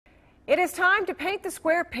It is time to paint the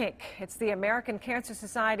square pink. It's the American Cancer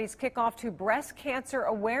Society's kickoff to Breast Cancer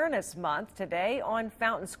Awareness Month today on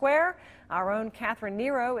Fountain Square. Our own Catherine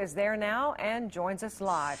Nero is there now and joins us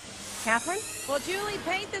live. Catherine? Well, Julie,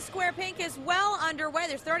 Paint the Square Pink is well underway.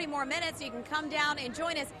 There's 30 more minutes. You can come down and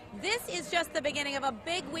join us. This is just the beginning of a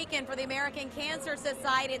big weekend for the American Cancer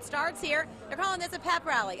Society. It starts here. They're calling this a pep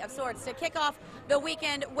rally of sorts to kick off the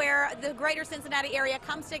weekend where the greater Cincinnati area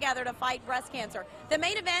comes together to fight breast cancer. The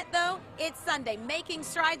main event, though, it's Sunday, Making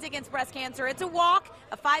Strides Against Breast Cancer. It's a walk,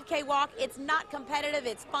 a 5K walk. It's not competitive.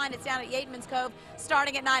 It's fun. It's down at Yateman's Cove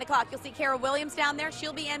starting at 9 o'clock. You'll see Kara Williams down there.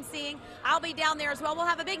 She'll be emceeing. I'll be down there as well. We'll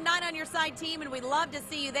have a big 9 on Your Side team, and we'd love to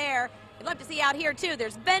see you there. We'd love to see you out here, too.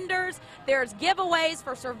 There's vendors. There's giveaways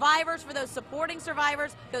for survivors, for those supporting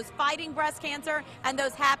survivors, those fighting breast cancer, and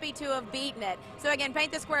those happy to have beaten it. So, again,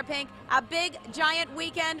 Paint the Square Pink. A big, giant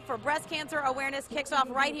weekend for breast cancer awareness kicks off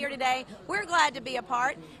right here today. We're glad to be a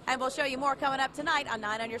part, and we'll show you more coming up tonight on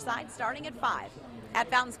 9 on Your Side, starting at 5.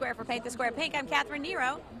 At Fountain Square for Paint the Square Pink, I'm Catherine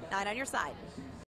Nero, 9 on Your Side.